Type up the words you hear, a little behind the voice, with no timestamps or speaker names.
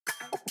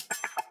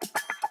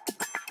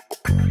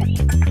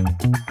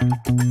It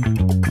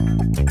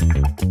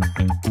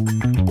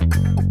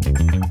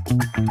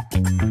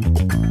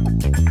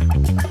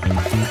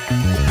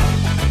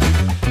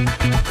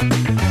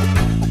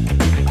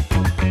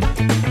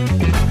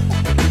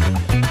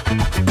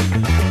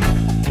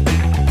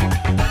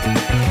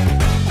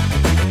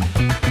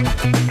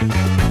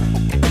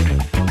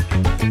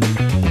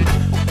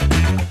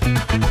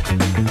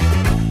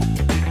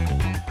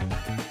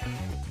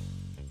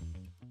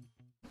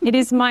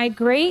is my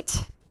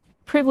great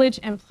privilege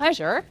and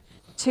pleasure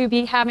to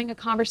be having a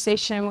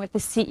conversation with the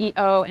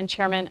CEO and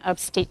chairman of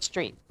State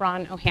Street,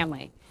 Ron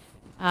O'Hanley.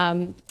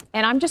 And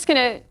I'm just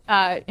going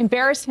to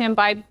embarrass him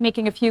by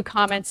making a few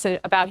comments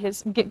about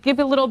give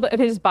a little bit of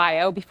his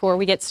bio before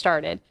we get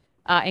started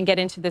and get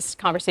into this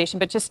conversation.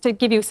 But just to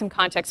give you some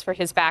context for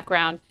his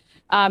background,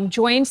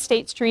 joined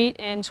State Street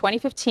in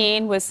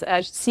 2015, was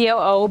a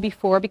COO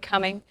before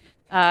becoming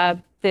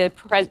the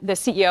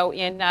CEO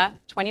in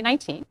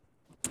 2019.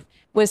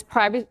 Was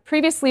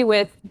previously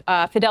with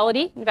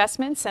Fidelity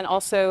Investments and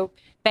also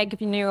Bank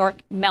of New York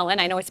Mellon.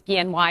 I know it's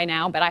BNY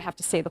now, but I have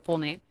to say the full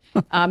name.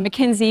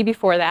 McKinsey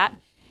before that.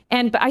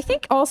 But I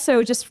think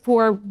also just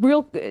for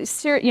real,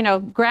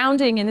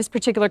 grounding in this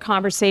particular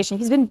conversation,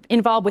 he's been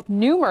involved with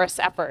numerous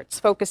efforts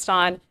focused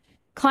on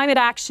climate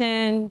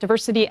action,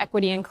 diversity,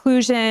 equity,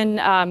 inclusion,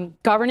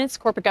 governance,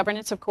 corporate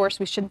governance, of course,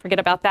 we shouldn't forget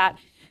about that.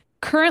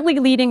 Currently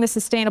leading the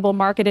Sustainable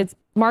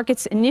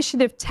Markets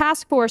Initiative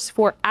Task Force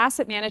for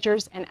Asset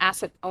Managers and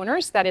Asset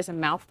Owners. That is a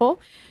mouthful.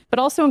 But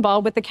also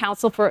involved with the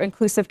Council for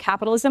Inclusive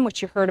Capitalism,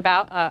 which you heard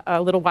about a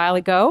little while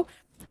ago,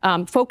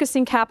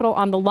 focusing capital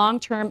on the long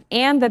term,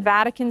 and the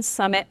Vatican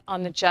Summit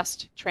on the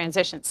Just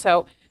Transition.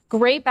 So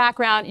great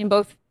background in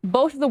both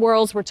of the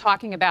worlds we're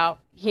talking about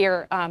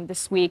here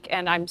this week.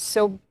 And I'm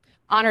so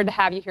honored to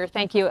have you here.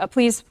 Thank you.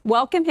 Please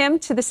welcome him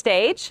to the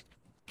stage.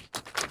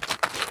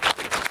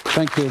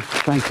 Thank you.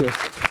 Thank you.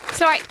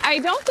 So I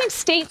don't think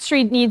State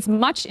Street needs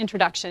much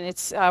introduction.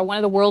 It's one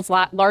of the world's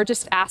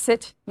largest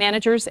asset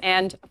managers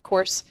and, of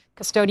course,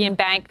 custodian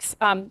banks.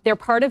 They're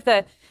part of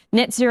the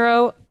Net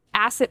Zero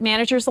Asset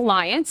Managers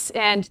Alliance,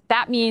 and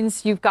that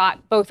means you've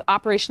got both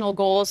operational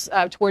goals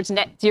towards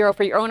net zero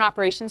for your own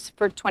operations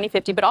for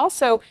 2050, but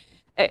also,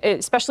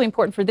 especially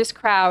important for this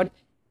crowd,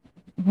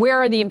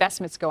 where are the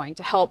investments going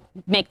to help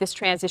make this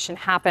transition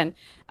happen?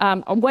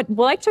 We'd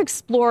like to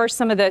explore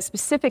some of the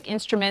specific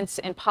instruments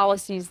and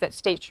policies that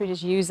State Street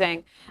is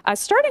using,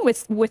 starting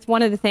with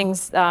one of the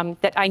things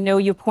that I know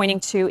you're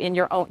pointing to in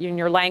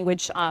your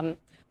language on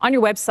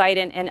your website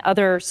and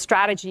other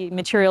strategy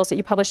materials that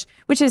you publish,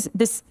 which is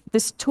this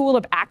tool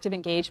of active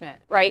engagement,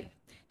 right?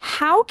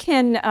 How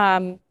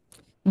can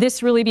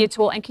this really be a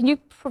tool? And can you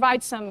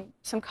provide some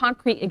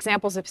concrete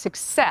examples of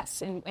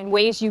success in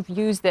ways you've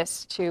used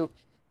this to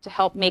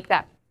help make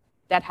that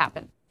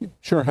happen?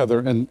 Sure, Heather,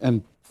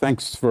 and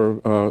thanks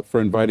for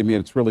inviting me.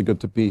 It's really good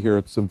to be here.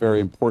 It's a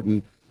very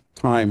important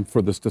time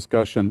for this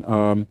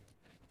discussion.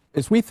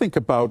 As we think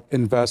about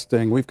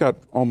investing, we've got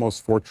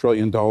almost $4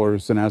 trillion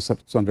in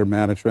assets under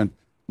management.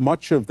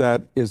 Much of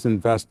that is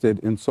invested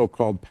in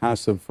so-called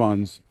passive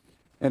funds.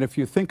 And if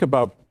you think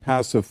about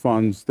passive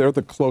funds, they're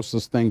the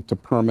closest thing to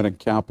permanent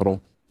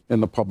capital in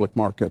the public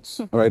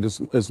markets, right?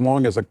 As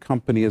long as a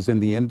company is in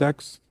the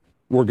index,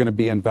 we're going to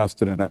be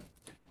invested in it.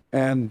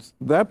 And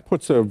that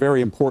puts a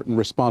very important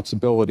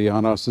responsibility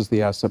on us as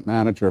the asset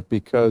manager,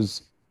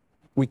 because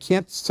we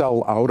can't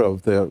sell out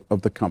of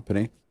the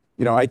company.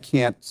 I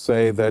can't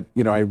say that,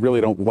 I really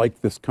don't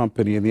like this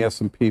company and the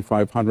S&P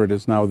 500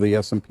 is now the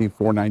S&P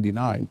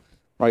 499,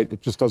 right?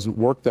 It just doesn't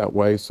work that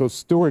way. So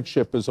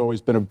stewardship has always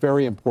been a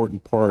very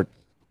important part,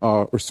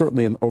 or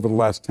certainly over the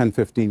last 10,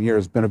 15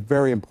 years, been a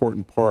very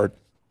important part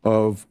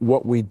of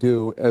what we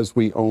do as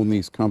we own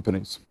these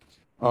companies.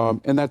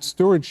 And that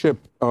stewardship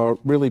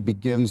really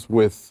begins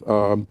with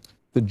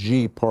the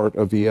G part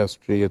of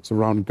ESG. It's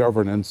around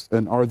governance.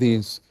 And are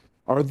these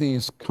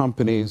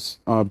companies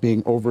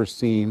being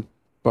overseen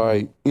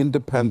by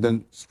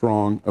independent,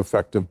 strong,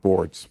 effective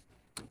boards?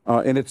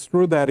 And it's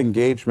through that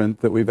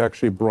engagement that we've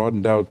actually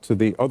broadened out to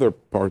the other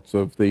parts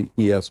of the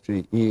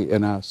ESG, E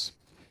and S.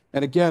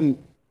 And again,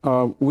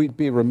 we'd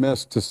be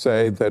remiss to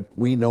say that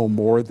we know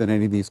more than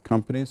any of these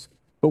companies.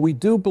 But we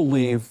do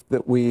believe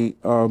that we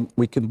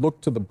can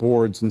look to the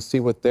boards and see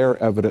what's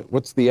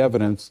the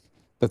evidence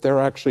that they're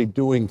actually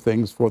doing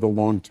things for the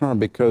long term.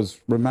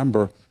 Because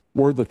remember,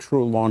 we're the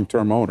true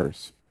long-term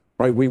owners,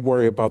 right? We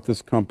worry about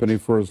this company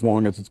for as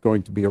long as it's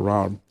going to be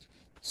around.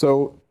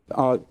 So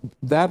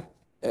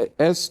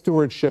as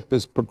stewardship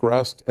has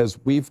progressed, as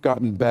we've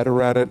gotten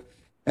better at it,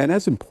 and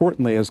as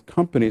importantly, as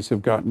companies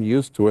have gotten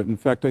used to it, in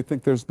fact, I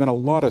think there's been a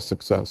lot of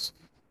success.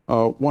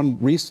 One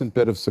recent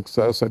bit of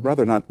success, I'd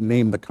rather not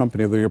name the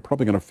company, though you're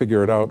probably going to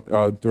figure it out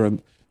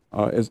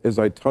as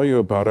I tell you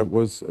about it,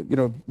 was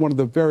one of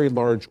the very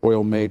large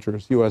oil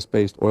majors,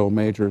 U.S.-based oil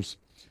majors.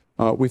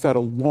 We've had a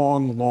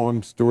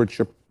long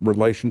stewardship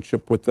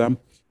relationship with them.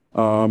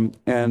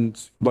 And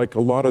like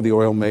a lot of the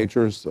oil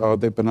majors,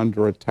 they've been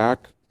under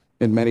attack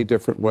in many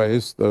different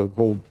ways. The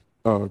whole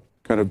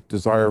kind of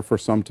desire for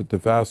some to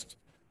divest,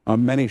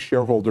 many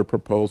shareholder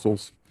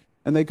proposals.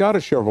 And they got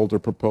a shareholder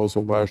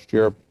proposal last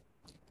year,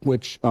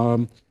 which,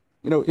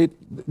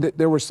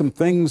 there were some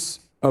things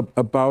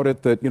about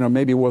it that,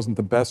 maybe wasn't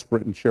the best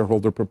written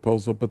shareholder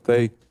proposal, but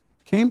they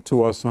came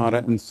to us on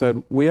it and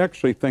said, we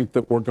actually think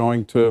that we're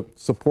going to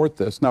support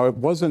this. Now, it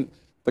wasn't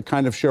the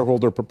kind of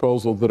shareholder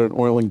proposal that an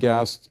oil and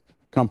gas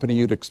company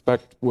you'd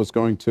expect was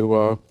going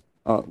to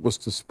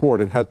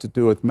support. It had to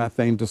do with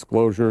methane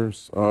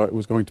disclosures. It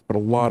was going to put a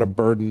lot of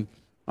burden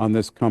on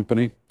this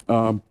company.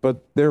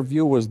 But their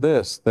view was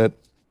this, that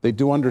they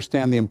do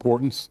understand the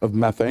importance of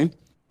methane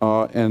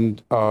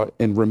and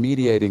in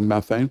remediating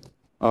methane.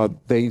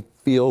 They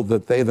feel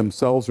that they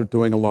themselves are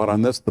doing a lot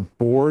on this. The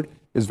board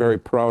is very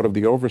proud of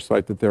the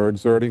oversight that they're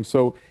exerting.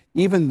 So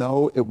even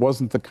though it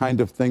wasn't the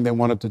kind of thing they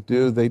wanted to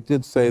do, they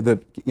did say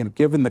that,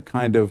 given the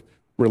kind of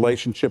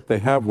relationship they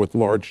have with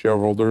large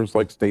shareholders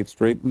like State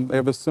Street, and they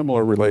have a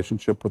similar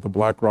relationship with the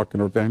BlackRock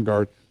and or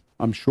Vanguard,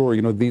 I'm sure,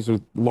 these are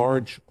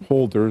large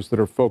holders that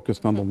are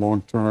focused on the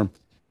long term.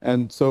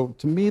 And so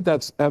to me,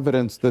 that's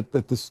evidence that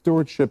the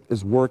stewardship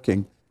is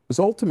working, because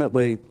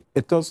ultimately,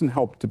 it doesn't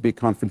help to be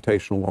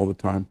confrontational all the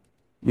time.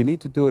 You need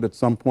to do it at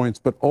some points,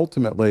 but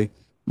ultimately,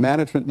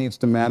 management needs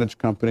to manage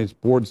companies,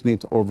 boards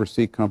need to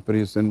oversee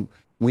companies, and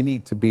we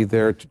need to be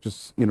there to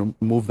just,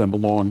 move them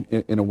along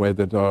in a way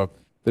that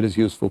is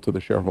useful to the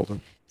shareholder.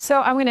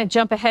 So I'm going to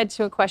jump ahead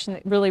to a question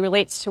that really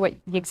relates to what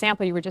the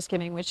example you were just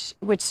giving, which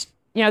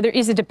there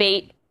is a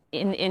debate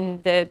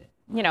in the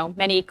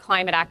many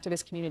climate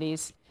activist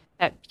communities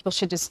that people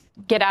should just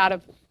get out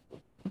of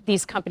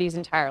these companies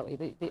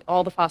entirely,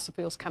 all the fossil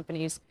fuels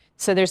companies.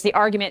 So there's the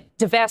argument,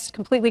 divest,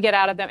 completely get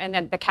out of them, and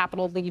then the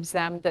capital leaves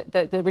them,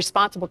 the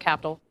responsible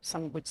capital,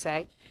 some would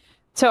say.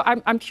 So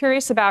I'm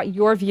curious about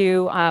your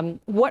view.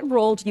 What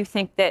role do you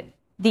think that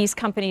these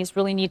companies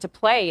really need to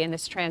play in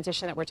this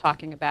transition that we're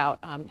talking about?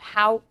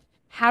 How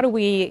do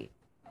we,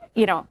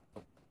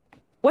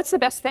 what's the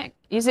best thing?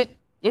 Is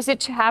it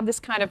to have this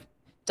kind of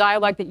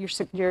dialogue that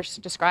you're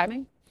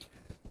describing?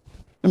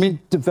 I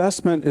mean,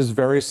 divestment is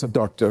very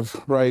seductive,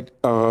 right?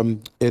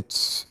 It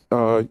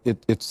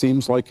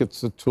seems like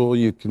it's a tool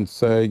you can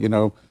say,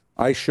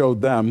 I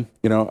showed them,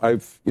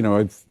 I've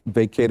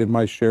vacated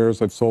my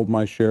shares, I've sold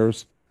my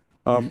shares.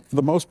 For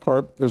the most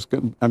part,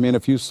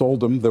 if you sold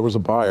them, there was a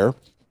buyer,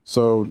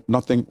 so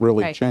nothing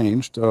really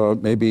changed.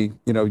 Maybe,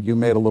 you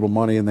made a little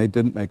money and they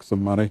didn't make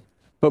some money.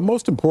 But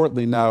most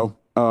importantly now,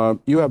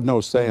 you have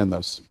no say in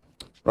this,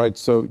 right?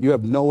 So you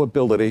have no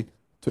ability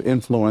to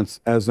influence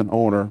as an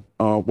owner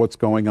what's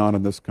going on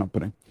in this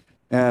company.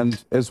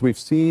 And as we've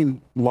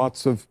seen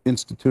lots of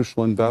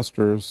institutional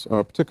investors,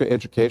 particularly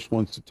educational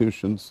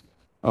institutions,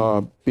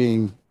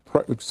 being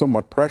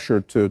somewhat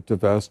pressured to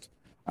divest,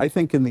 I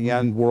think in the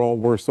end we're all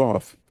worse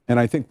off. And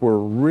I think we're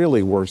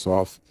really worse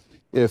off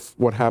if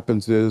what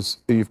happens is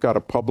you've got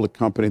a public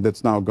company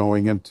that's now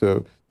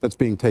that's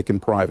being taken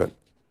private.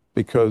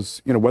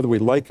 Because, whether we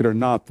like it or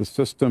not, the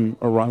system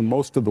around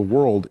most of the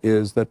world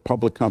is that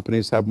public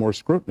companies have more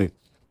scrutiny.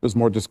 There's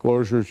more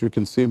disclosures, you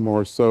can see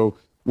more. So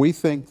we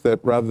think that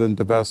rather than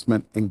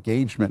divestment,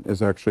 engagement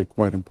is actually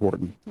quite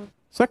important. Mm-hmm.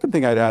 Second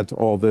thing I'd add to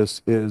all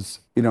this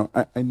is,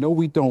 I know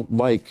we don't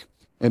like,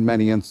 in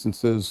many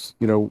instances,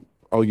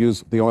 I'll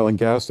use the oil and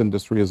gas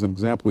industry as an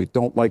example. We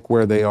don't like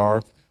where they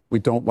are. We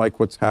don't like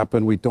what's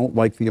happened. We don't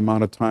like the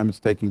amount of time it's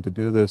taking to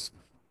do this.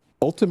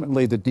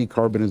 Ultimately, the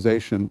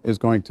decarbonization is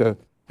going to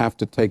have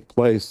to take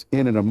place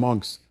in and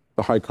amongst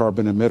the high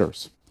carbon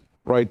emitters.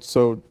 Right,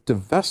 so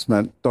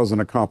divestment doesn't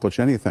accomplish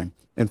anything.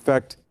 In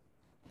fact,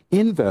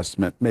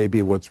 investment may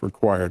be what's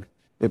required.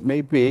 It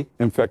may be,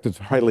 in fact, it's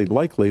highly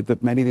likely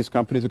that many of these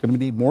companies are going to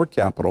need more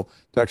capital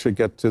to actually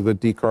get to the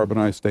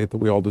decarbonized state that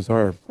we all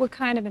desire. What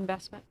kind of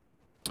investment?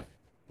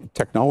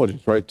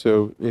 Technologies, right?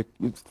 So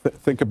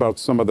think about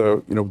some of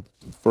the,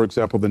 for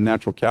example, the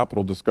natural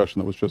capital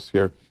discussion that was just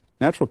here.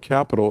 Natural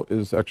capital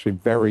is actually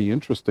very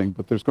interesting,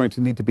 but there's going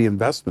to need to be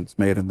investments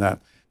made in that,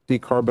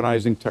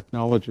 decarbonizing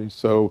technology.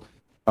 So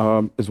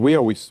as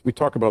we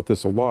talk about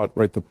this a lot,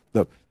 right?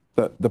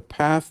 The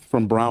path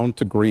from brown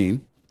to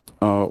green,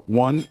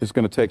 one is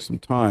going to take some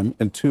time,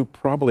 and two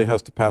probably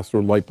has to pass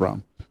through light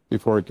brown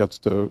before it gets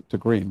to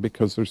green,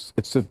 because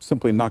it's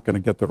simply not going to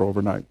get there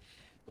overnight.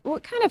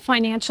 What kind of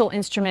financial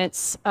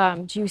instruments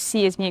do you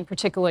see as being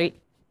particularly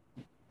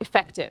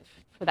effective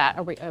for that?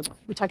 Are we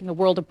talking the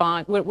world of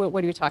bond? What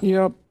are you talking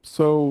about? Yeah,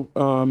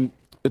 so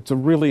it's a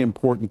really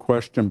important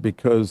question,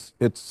 because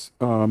it's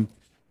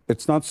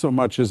not so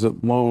much as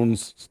it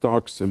loans,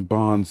 stocks, and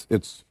bonds,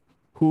 it's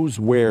who's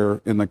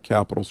where in the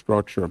capital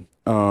structure.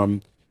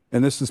 And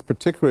this is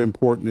particularly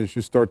important as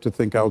you start to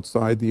think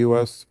outside the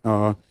U.S.,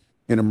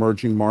 in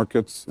emerging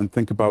markets, and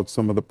think about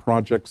some of the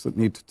projects that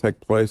need to take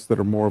place that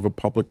are more of a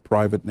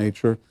public-private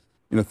nature.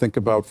 Think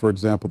about, for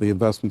example, the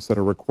investments that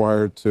are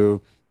required to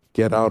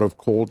get out of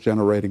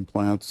coal-generating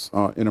plants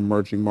in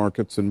emerging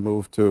markets and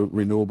move to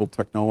renewable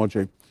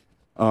technology.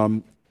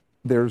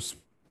 There's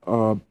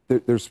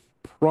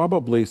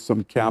probably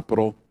some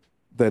capital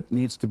that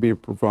needs to be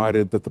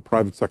provided that the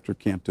private sector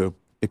can't do.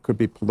 It could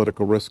be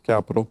political risk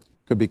capital,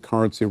 could be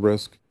currency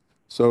risk.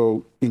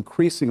 So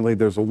increasingly,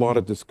 there's a lot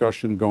of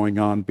discussion going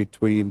on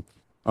between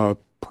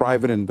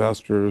private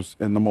investors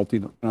and the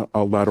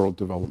multilateral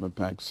development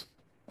banks.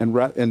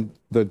 And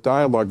the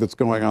dialogue that's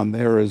going on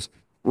there is,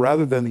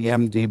 rather than the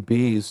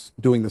MDBs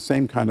doing the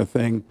same kind of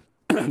thing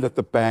that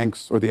the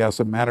banks or the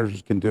asset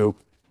managers can do,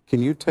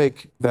 can you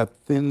take that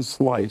thin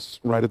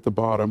slice right at the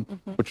bottom,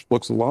 which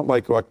looks a lot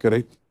like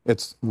equity?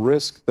 It's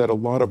risk that a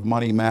lot of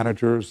money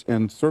managers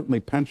and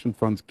certainly pension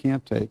funds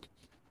can't take.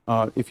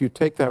 If you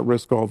take that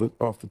risk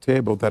off the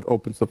table, that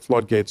opens the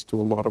floodgates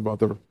to a lot of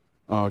other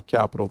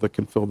capital that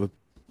can fill the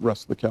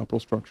rest of the capital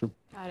structure.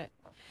 Got it.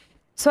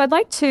 So I'd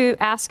like to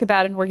ask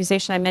about an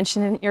organization I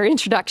mentioned in your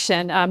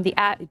introduction.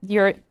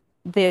 You're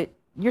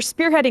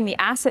spearheading the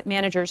Asset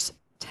Managers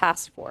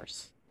Task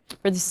Force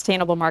for the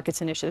Sustainable Markets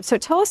Initiative. So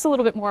tell us a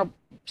little bit more.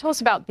 Tell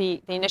us about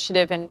the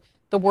initiative and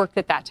the work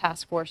that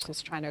task force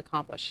is trying to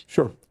accomplish.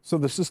 Sure. So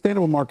the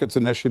Sustainable Markets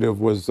Initiative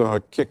was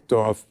kicked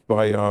off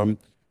by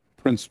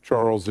Prince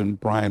Charles and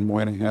Brian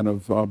Moynihan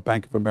of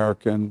Bank of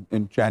America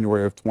in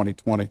January of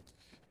 2020.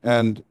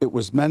 And it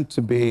was meant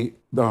to be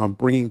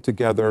bringing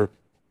together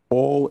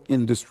all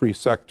industry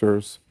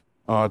sectors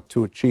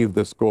to achieve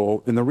this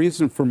goal. And the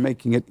reason for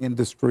making it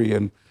industry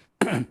and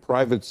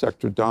private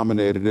sector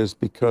dominated is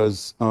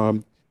because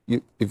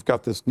you've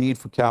got this need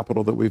for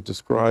capital that we've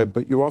described,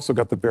 but you also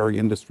got the very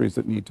industries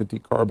that need to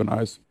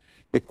decarbonize.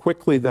 It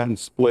quickly then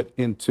split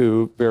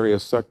into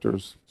various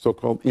sectors,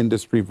 so-called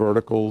industry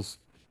verticals,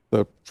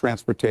 the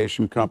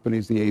transportation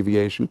companies, the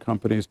aviation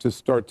companies, to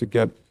start to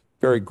get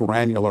very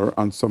granular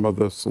on some of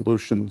the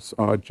solutions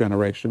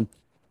generation.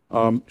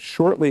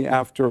 Shortly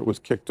after it was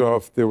kicked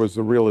off, there was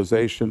a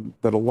realization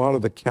that a lot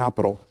of the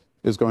capital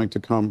is going to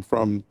come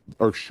from,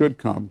 or should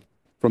come,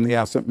 from the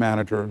asset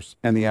managers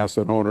and the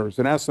asset owners.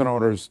 And asset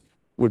owners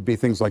would be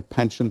things like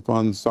pension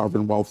funds,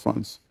 sovereign wealth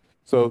funds.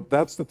 So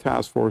that's the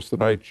task force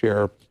that I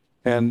chair.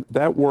 And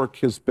that work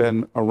has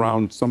been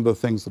around some of the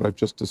things that I've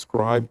just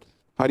described.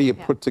 How do you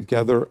put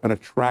together an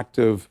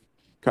attractive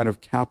kind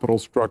of capital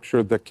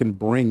structure that can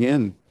bring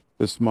in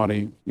this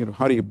money? You know,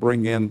 how do you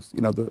bring in,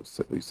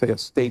 say a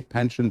state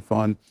pension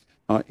fund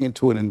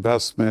into an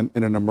investment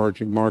in an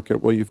emerging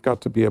market? Well, you've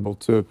got to be able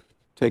to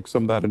take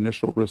some of that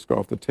initial risk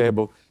off the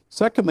table.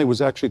 Secondly,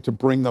 was actually to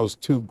bring those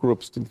two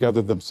groups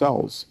together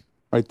themselves,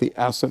 right? The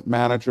asset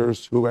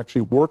managers who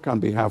actually work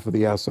on behalf of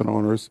the asset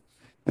owners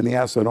and the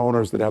asset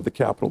owners that have the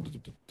capital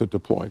to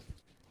deploy.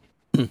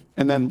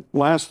 And then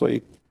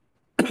lastly,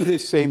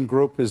 this same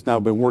group has now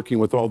been working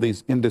with all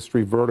these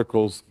industry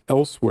verticals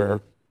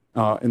elsewhere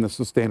in the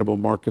Sustainable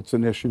Markets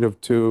Initiative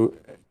to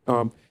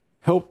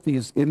help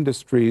these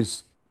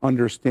industries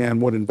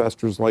understand what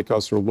investors like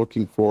us are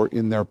looking for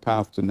in their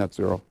path to net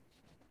zero.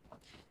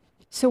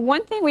 So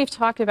one thing we've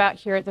talked about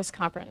here at this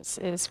conference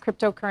is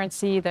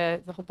cryptocurrency,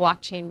 the whole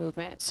blockchain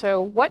movement.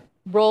 So what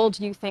role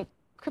do you think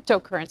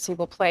cryptocurrency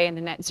will play in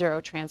the net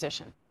zero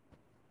transition?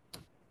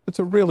 It's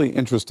a really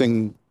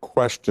interesting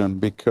question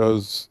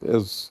because,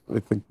 as I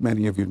think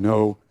many of you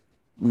know,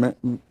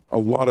 a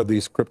lot of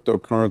these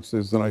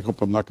cryptocurrencies, and I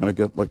hope I'm not going to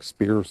get like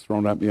spears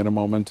thrown at me in a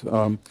moment,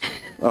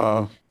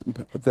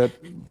 that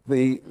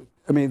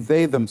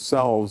they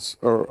themselves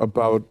are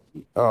about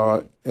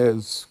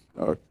as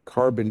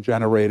carbon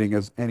generating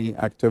as any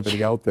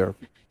activity out there.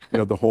 You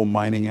know, the whole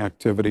mining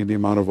activity, the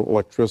amount of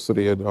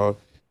electricity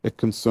it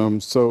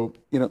consumes. So,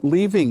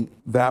 leaving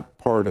that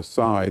part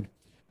aside,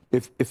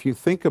 if you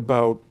think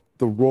about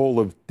the role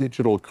of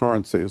digital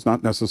currencies,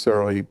 not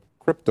necessarily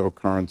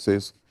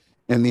cryptocurrencies,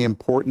 and the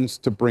importance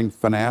to bring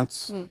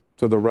finance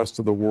to the rest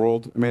of the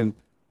world. I mean,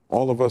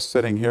 all of us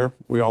sitting here,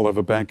 we all have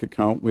a bank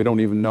account. We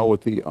don't even know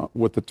what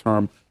the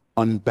term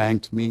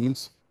unbanked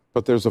means,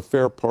 but there's a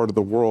fair part of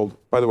the world,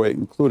 by the way,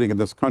 including in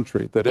this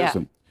country, that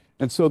isn't.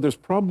 And so there's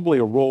probably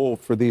a role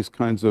for these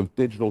kinds of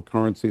digital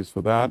currencies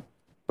for that.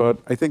 But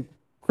I think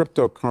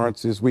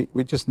cryptocurrencies,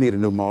 we just need a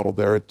new model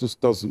there. It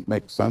just doesn't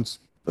make sense,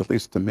 at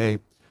least to me,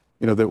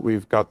 that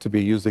we've got to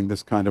be using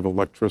this kind of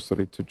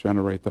electricity to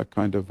generate that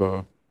kind of,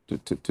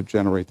 to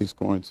generate these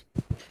coins.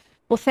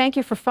 Well, thank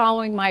you for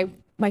following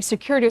my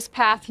circuitous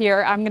path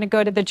here. I'm going to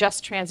go to the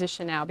just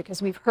transition now,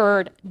 because we've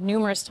heard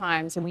numerous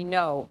times and we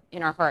know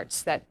in our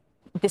hearts that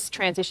this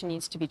transition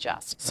needs to be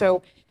just.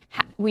 So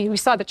we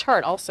saw the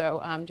chart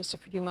also just a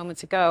few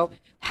moments ago.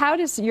 How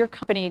does your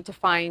company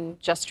define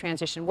just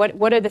transition?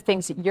 What are the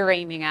things that you're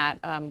aiming at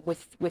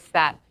with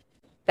that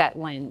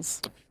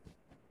lens?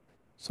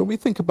 So we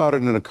think about it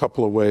in a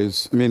couple of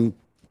ways. I mean,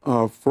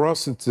 for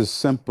us, it's as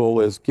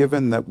simple as,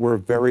 given that we're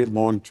very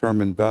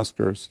long-term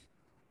investors,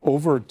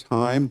 over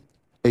time,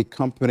 a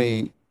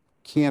company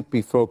can't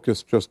be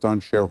focused just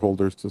on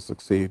shareholders to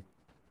succeed.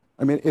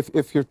 I mean,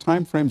 if your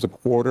time frame's a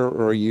quarter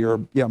or a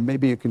year, yeah,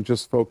 maybe you can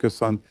just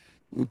focus on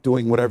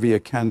doing whatever you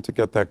can to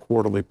get that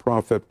quarterly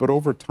profit. But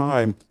over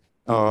time,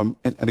 and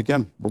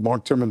again, we're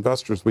long-term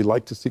investors, we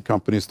like to see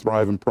companies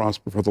thrive and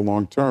prosper for the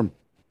long term.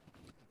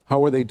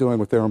 How are they doing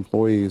with their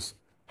employees?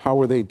 How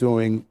are they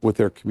doing with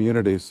their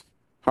communities?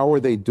 How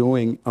are they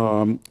doing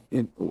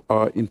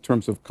in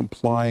terms of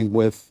complying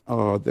with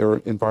their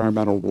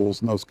environmental rules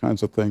and those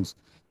kinds of things?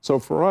 So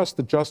for us,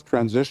 the just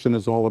transition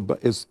is all about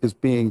is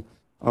being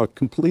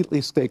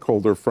completely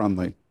stakeholder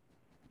friendly,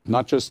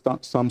 not just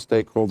some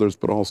stakeholders,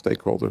 but all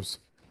stakeholders.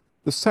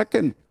 The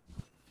second,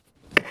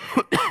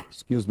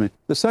 excuse me,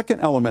 the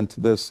second element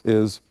to this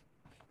is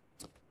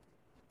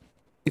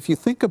if you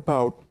think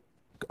about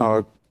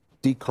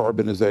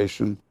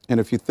decarbonization and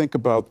if you think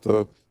about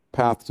the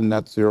path to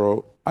net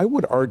zero, I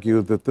would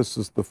argue that this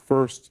is the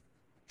first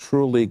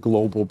truly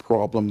global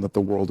problem that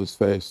the world has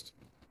faced.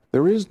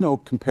 There is no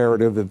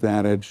comparative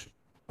advantage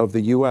of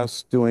the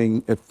U.S.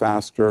 doing it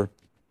faster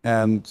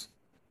and,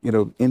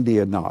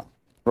 India not,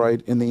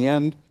 right? In the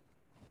end,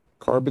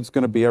 carbon's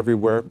going to be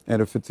everywhere,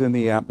 and if it's in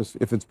the atmosphere,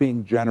 if it's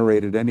being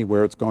generated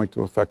anywhere, it's going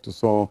to affect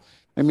us all.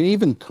 I mean,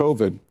 even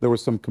COVID, there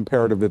was some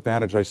comparative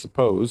advantage, I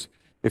suppose,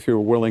 if you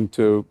were willing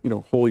to,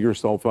 hole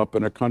yourself up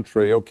in a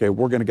country. Okay,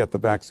 we're going to get the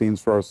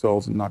vaccines for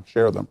ourselves and not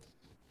share them.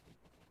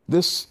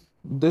 This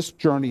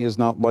journey is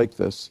not like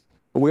this.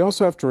 But we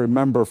also have to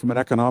remember from an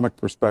economic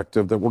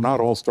perspective that we're not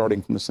all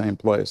starting from the same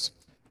place.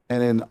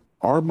 And in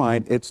our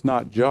mind, it's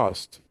not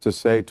just to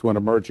say to an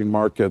emerging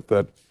market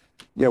that,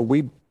 yeah,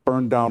 we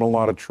burned down a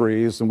lot of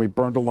trees and we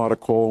burned a lot of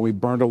coal, we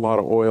burned a lot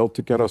of oil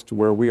to get us to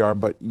where we are,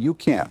 but you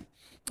can't.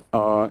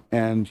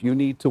 And you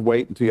need to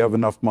wait until you have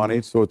enough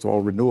money so it's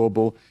all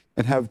renewable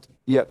and have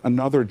yet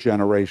another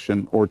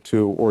generation or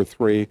two or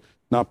three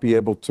not be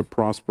able to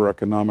prosper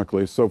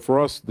economically. So for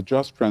us, the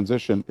just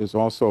transition is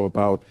also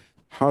about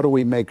how do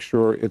we make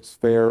sure it's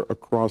fair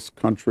across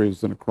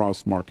countries and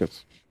across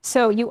markets.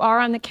 So you are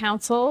on the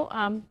council,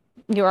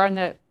 you're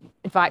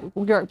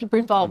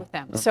involved with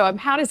them. So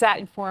how does that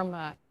inform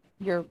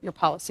your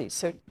policies?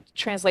 So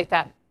translate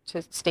that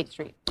to State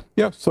Street.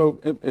 Yeah, so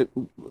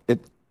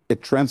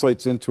it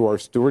translates into our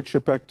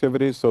stewardship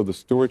activities. So the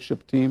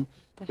stewardship team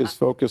is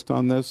focused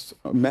on this.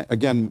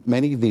 Again,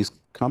 many of these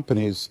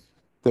companies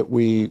that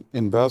we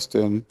invest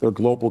in, they're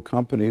global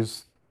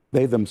companies.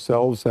 They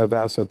themselves have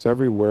assets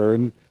everywhere.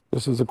 And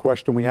this is a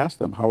question we ask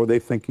them. How are they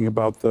thinking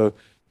about the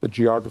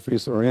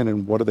geographies they're in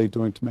and what are they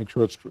doing to make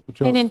sure it's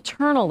just? And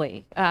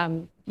internally,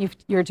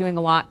 you're doing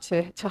a lot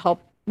to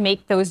help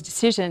make those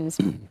decisions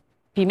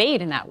be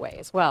made in that way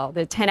as well.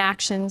 The 10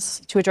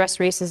 actions to address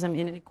racism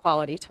and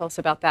inequality. Tell us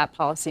about that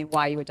policy and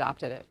why you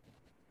adopted it.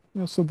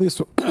 Yeah, so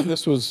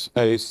this was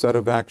a set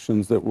of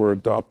actions that were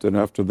adopted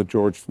after the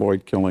George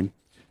Floyd killing.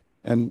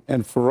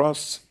 And for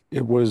us,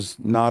 it was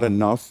not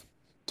enough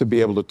to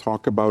be able to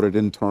talk about it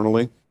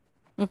internally.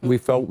 Mm-hmm. We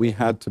felt we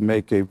had to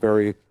make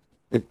a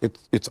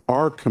it's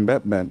our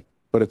commitment,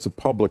 but it's a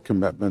public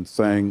commitment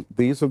saying,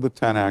 these are the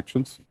 10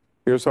 actions.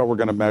 Here's how we're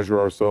going to measure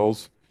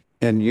ourselves.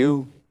 And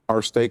you, our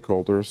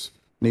stakeholders,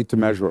 need to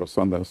measure us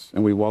on this.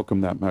 And we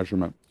welcome that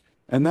measurement.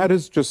 And that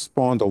has just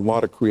spawned a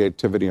lot of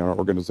creativity in our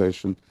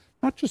organization,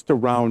 not just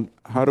around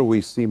how do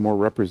we see more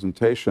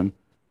representation,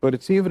 but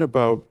it's even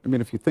about,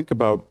 if you think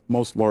about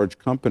most large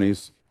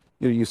companies,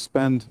 you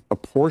spend a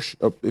portion,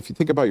 if you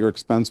think about your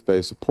expense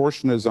base, a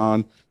portion is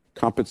on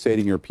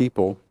compensating your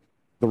people.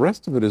 The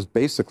rest of it is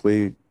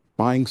basically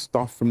buying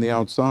stuff from the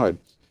outside.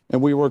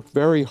 And we worked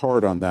very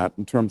hard on that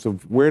in terms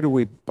of where do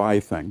we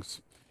buy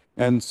things.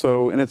 And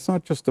so, and it's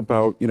not just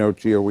about,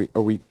 gee, are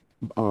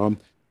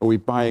we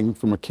buying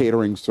from a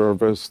catering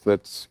service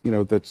that's,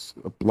 that's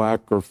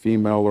Black or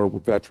female or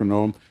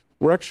veteran-owned?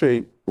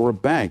 We're a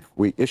bank.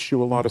 We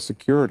issue a lot of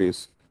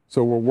securities.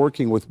 So we're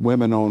working with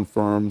women-owned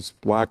firms,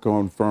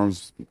 Black-owned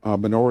firms,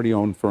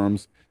 minority-owned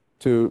firms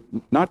to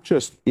not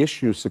just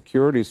issue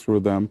securities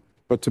through them,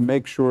 but to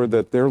make sure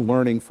that they're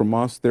learning from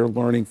us, they're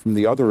learning from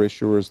the other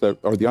issuers that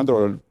are the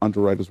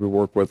underwriters we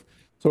work with.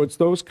 So it's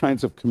those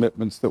kinds of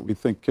commitments that we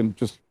think can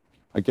just,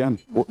 again,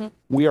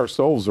 we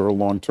ourselves are a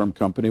long-term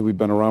company. We've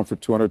been around for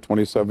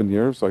 227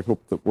 years. I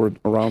hope that we're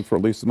around for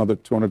at least another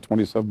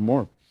 227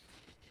 more.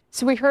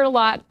 So we heard a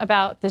lot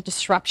about the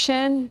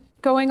disruption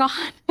going on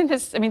in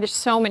this. There's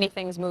so many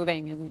things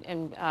moving,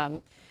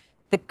 and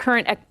the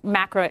current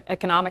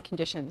macroeconomic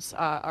conditions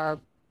are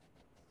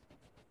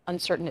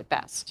uncertain at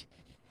best.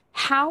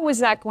 How is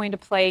that going to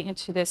play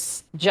into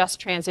this just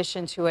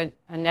transition to a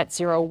net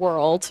zero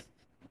world?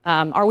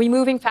 Are we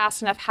moving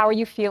fast enough? How are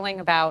you feeling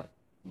about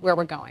where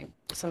we're going?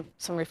 Some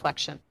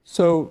reflection.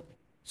 So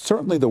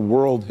certainly the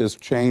world has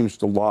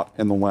changed a lot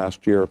in the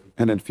last year.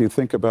 And if you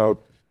think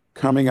about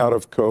coming out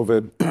of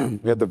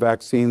COVID, we had the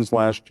vaccines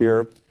last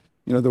year.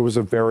 There was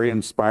a very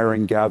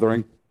inspiring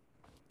gathering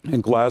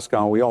in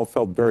Glasgow. We all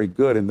felt very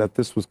good in that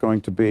this was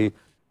going to be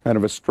kind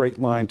of a straight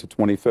line to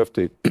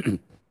 2050.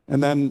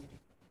 And then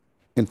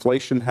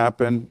inflation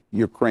happened,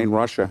 Ukraine,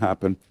 Russia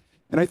happened.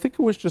 And I think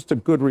it was just a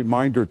good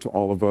reminder to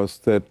all of us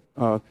that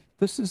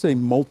this is a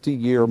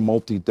multi-year,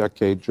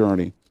 multi-decade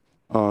journey.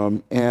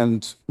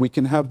 And we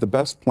can have the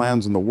best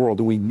plans in the world,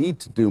 and we need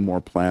to do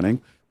more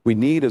planning. We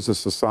need, as a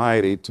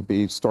society, to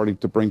be starting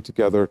to bring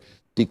together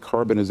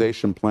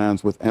decarbonization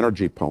plans with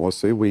energy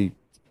policy. We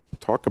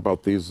talk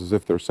about these as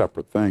if they're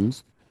separate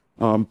things.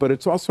 But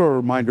it's also a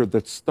reminder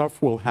that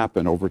stuff will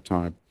happen over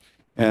time.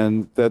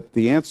 And that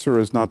the answer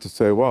is not to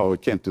say, well, we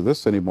can't do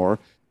this anymore.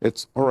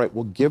 It's, all right,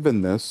 well,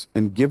 given this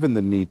and given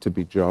the need to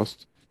be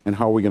just, and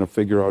how are we going to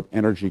figure out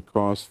energy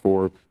costs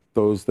for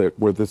those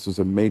where this is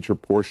a major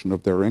portion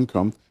of their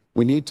income.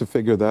 We need to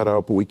figure that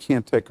out, but we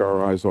can't take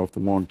our eyes off the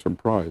long-term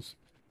prize.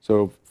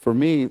 So for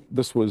me,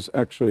 this was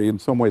actually in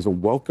some ways a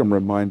welcome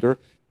reminder.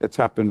 It's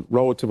happened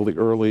relatively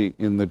early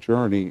in the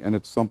journey, and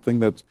it's something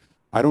that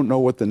I don't know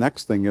what the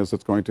next thing is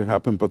that's going to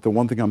happen, but the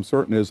one thing I'm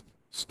certain is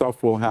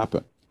stuff will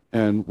happen.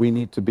 And we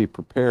need to be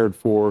prepared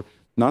for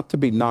not to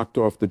be knocked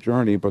off the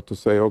journey, but to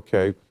say,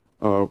 okay,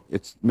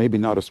 it's maybe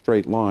not a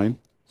straight line.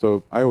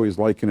 So I always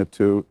liken it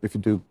to, if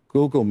you do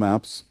Google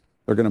Maps,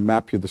 they're going to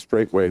map you the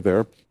straight way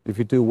there. If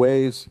you do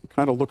Waze, it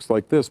kind of looks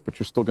like this, but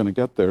you're still going to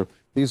get there.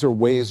 These are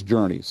Waze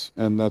journeys,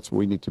 and that's what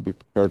we need to be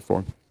prepared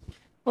for.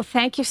 Well,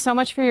 thank you so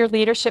much for your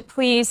leadership.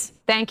 Please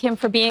thank him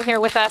for being here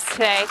with us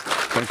today.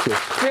 Thank you.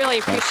 Really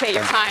appreciate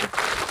your time.